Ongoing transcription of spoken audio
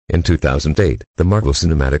In 2008, the Marvel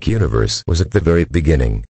Cinematic Universe was at the very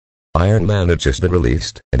beginning. Iron Man had just been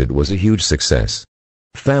released, and it was a huge success.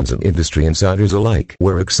 Fans and industry insiders alike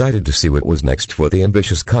were excited to see what was next for the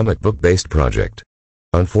ambitious comic book-based project.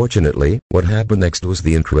 Unfortunately, what happened next was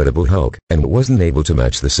The Incredible Hulk, and it wasn't able to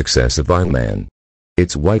match the success of Iron Man.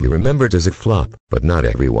 It's widely remembered as a flop, but not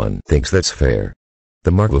everyone thinks that's fair. The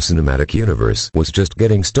Marvel Cinematic Universe was just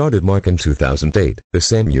getting started. In 2008, the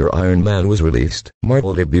same year Iron Man was released,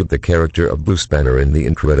 Marvel debuted the character of Bruce Banner in The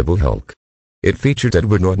Incredible Hulk. It featured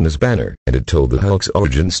Edward Norton as Banner, and it told the Hulk's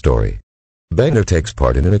origin story. Banner takes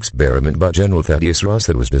part in an experiment by General Thaddeus Ross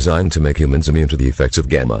that was designed to make humans immune to the effects of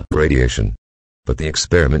gamma radiation. But the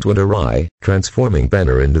experiment went awry, transforming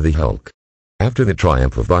Banner into the Hulk. After the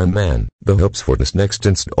triumph of Iron Man, the hopes for this next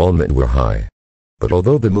installment were high. But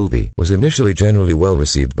although the movie was initially generally well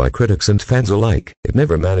received by critics and fans alike, it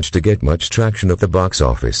never managed to get much traction at the box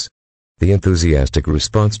office. The enthusiastic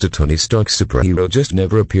response to Tony Stark's superhero just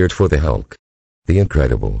never appeared for the Hulk. The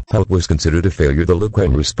Incredible Hulk was considered a failure. The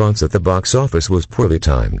lukewarm response at the box office was poorly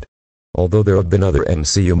timed. Although there have been other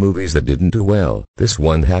MCU movies that didn't do well, this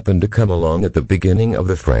one happened to come along at the beginning of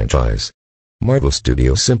the franchise. Marvel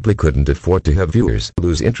Studios simply couldn't afford to have viewers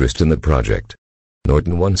lose interest in the project.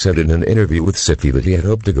 Norton once said in an interview with Syfy that he had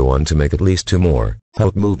hoped to go on to make at least 2 more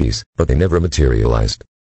Hulk movies, but they never materialized.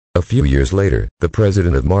 A few years later, the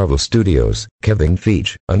president of Marvel Studios, Kevin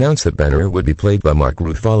Feige, announced that Banner would be played by Mark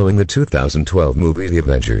Ruth following the 2012 movie The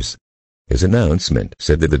Avengers. His announcement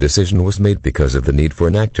said that the decision was made because of the need for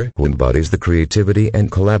an actor who embodies the creativity and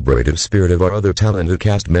collaborative spirit of our other talented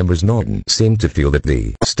cast members. Norton seemed to feel that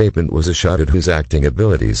the statement was a shot at his acting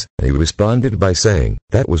abilities, and he responded by saying,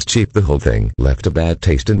 "That was cheap." The whole thing left a bad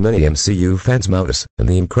taste in many MCU fans' mouths, and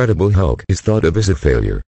The Incredible Hulk is thought of as a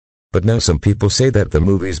failure. But now some people say that the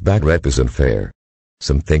movie's bad rep is unfair.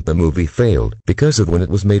 Some think the movie failed because of when it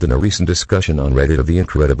was made. In a recent discussion on Reddit of The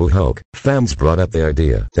Incredible Hulk, fans brought up the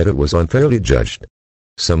idea that it was unfairly judged.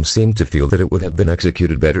 Some seem to feel that it would have been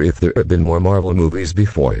executed better if there had been more Marvel movies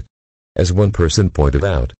before it. As one person pointed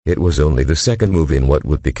out, it was only the second movie in what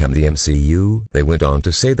would become the MCU. They went on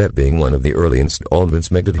to say that being one of the early installments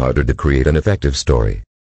made it harder to create an effective story.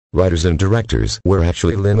 Writers and directors were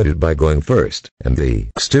actually limited by going first, and the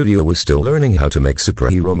studio was still learning how to make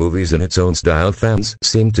superhero movies in its own style. Fans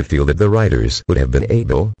seemed to feel that the writers would have been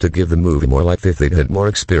able to give the movie more life if they'd had more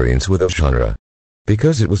experience with the genre.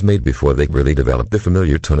 Because it was made before they really developed the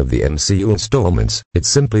familiar tone of the MCU installments, it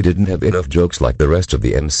simply didn't have enough jokes like the rest of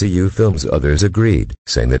the MCU films. Others agreed,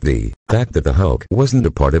 saying that the fact that the Hulk wasn't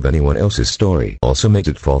a part of anyone else's story also made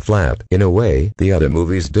it fall flat in a way the other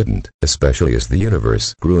movies didn't, especially as the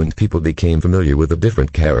universe grew and people became familiar with the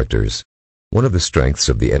different characters. One of the strengths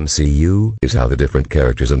of the MCU is how the different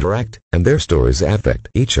characters interact, and their stories affect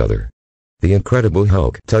each other. The Incredible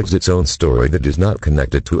Hulk tells its own story that is not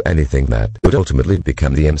connected to anything that would ultimately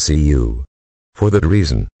become the MCU. For that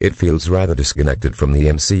reason, it feels rather disconnected from the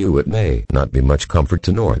MCU. It may not be much comfort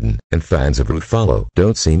to Norton, and fans of Ruffalo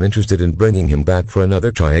don't seem interested in bringing him back for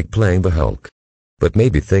another try at playing the Hulk. But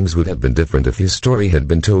maybe things would have been different if his story had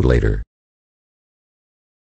been told later.